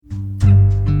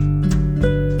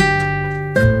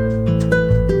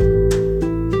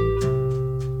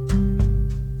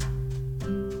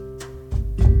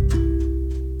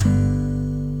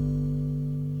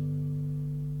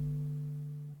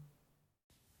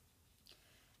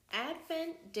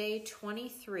Advent Day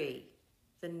 23,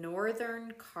 the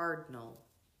Northern Cardinal.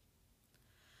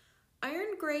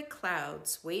 Iron gray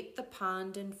clouds weight the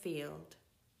pond and field.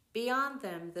 Beyond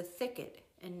them the thicket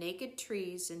and naked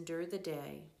trees endure the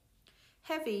day.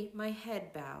 Heavy my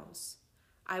head bows.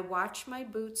 I watch my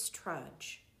boots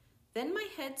trudge. Then my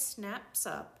head snaps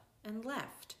up and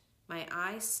left, my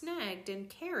eye snagged and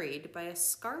carried by a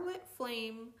scarlet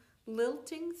flame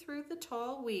lilting through the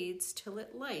tall weeds till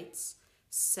it lights,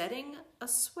 setting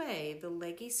asway the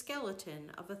leggy skeleton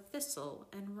of a thistle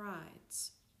and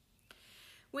rides.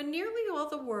 When nearly all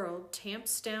the world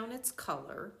tamps down its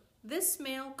color, this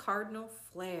male cardinal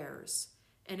flares,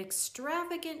 an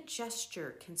extravagant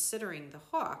gesture considering the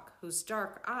hawk whose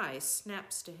dark eye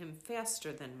snaps to him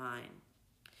faster than mine.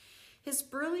 His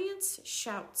brilliance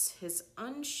shouts his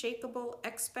unshakable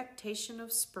expectation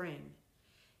of spring.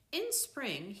 In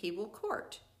spring he will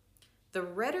court. The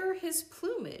redder his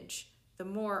plumage, the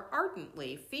more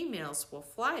ardently females will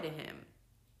fly to him.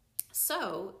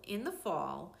 So, in the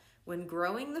fall, when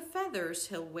growing the feathers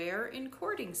he'll wear in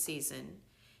courting season,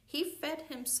 he fed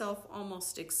himself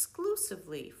almost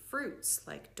exclusively fruits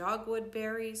like dogwood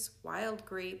berries, wild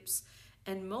grapes,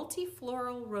 and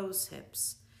multifloral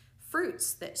rosehips,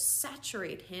 fruits that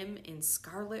saturate him in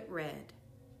scarlet red.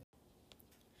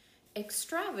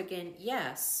 Extravagant,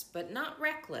 yes, but not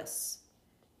reckless.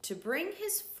 To bring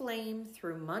his flame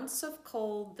through months of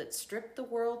cold that strip the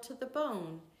world to the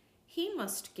bone, he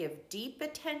must give deep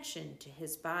attention to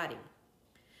his body.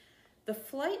 The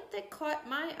flight that caught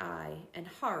my eye and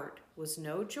heart was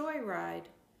no joyride.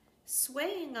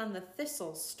 Swaying on the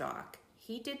thistle stalk,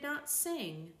 he did not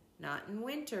sing, not in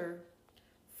winter.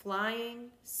 Flying,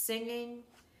 singing,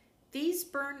 these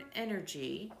burn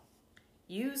energy,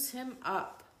 use him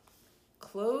up.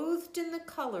 Clothed in the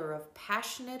color of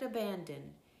passionate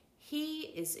abandon, he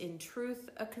is in truth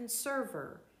a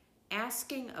conserver,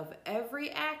 asking of every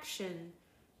action,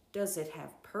 does it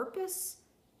have purpose?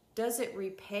 Does it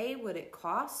repay what it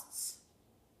costs?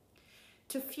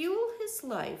 To fuel his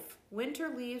life,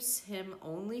 winter leaves him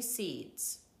only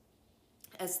seeds.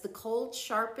 As the cold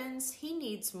sharpens, he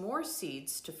needs more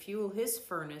seeds to fuel his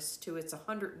furnace to its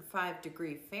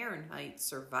 105-degree Fahrenheit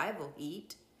survival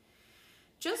heat.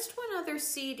 Just when other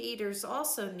seed eaters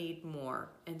also need more,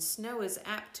 and snow is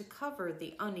apt to cover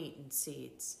the uneaten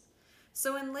seeds.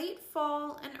 So in late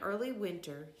fall and early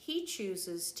winter, he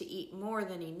chooses to eat more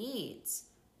than he needs.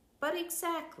 But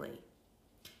exactly.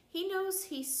 He knows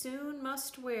he soon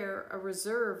must wear a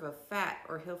reserve of fat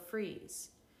or he'll freeze.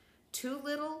 Too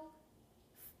little,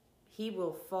 he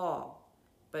will fall.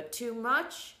 But too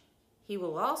much, he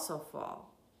will also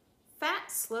fall. Fat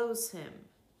slows him.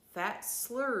 Fat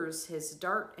slurs his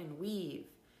dart and weave,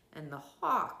 and the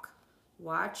hawk,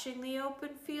 watching the open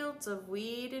fields of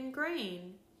weed and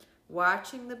grain,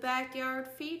 watching the backyard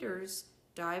feeders,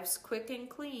 dives quick and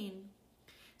clean.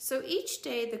 So each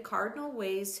day the cardinal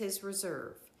weighs his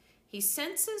reserve. He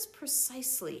senses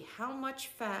precisely how much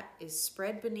fat is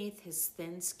spread beneath his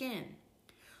thin skin.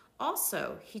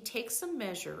 Also, he takes a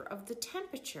measure of the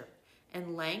temperature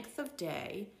and length of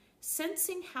day,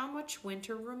 sensing how much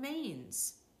winter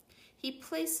remains. He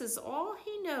places all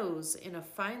he knows in a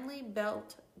finely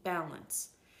built balance,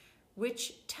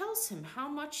 which tells him how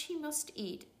much he must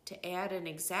eat to add an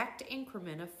exact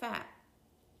increment of fat.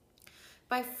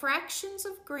 By fractions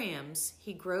of grams,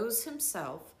 he grows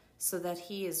himself so that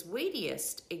he is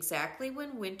weightiest exactly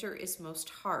when winter is most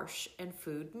harsh and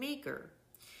food meager.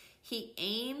 He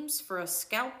aims for a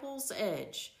scalpel's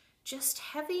edge, just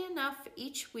heavy enough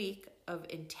each week of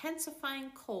intensifying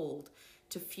cold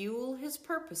to fuel his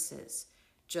purposes,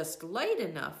 just light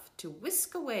enough to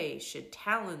whisk away should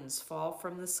talons fall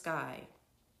from the sky.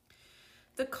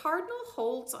 The cardinal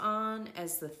holds on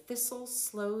as the thistle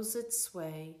slows its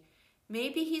sway.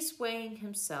 Maybe he's weighing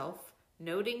himself,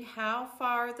 noting how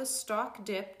far the stalk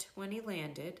dipped when he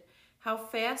landed, how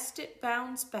fast it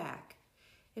bounds back.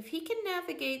 If he can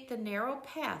navigate the narrow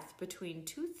path between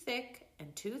too thick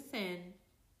and too thin,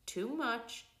 too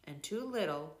much and too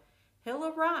little, he'll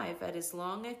arrive at his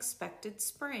long-expected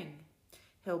spring.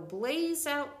 He'll blaze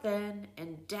out then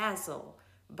and dazzle,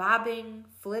 bobbing,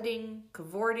 flitting,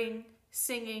 cavorting,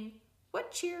 singing,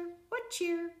 what cheer, what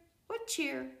cheer, what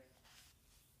cheer.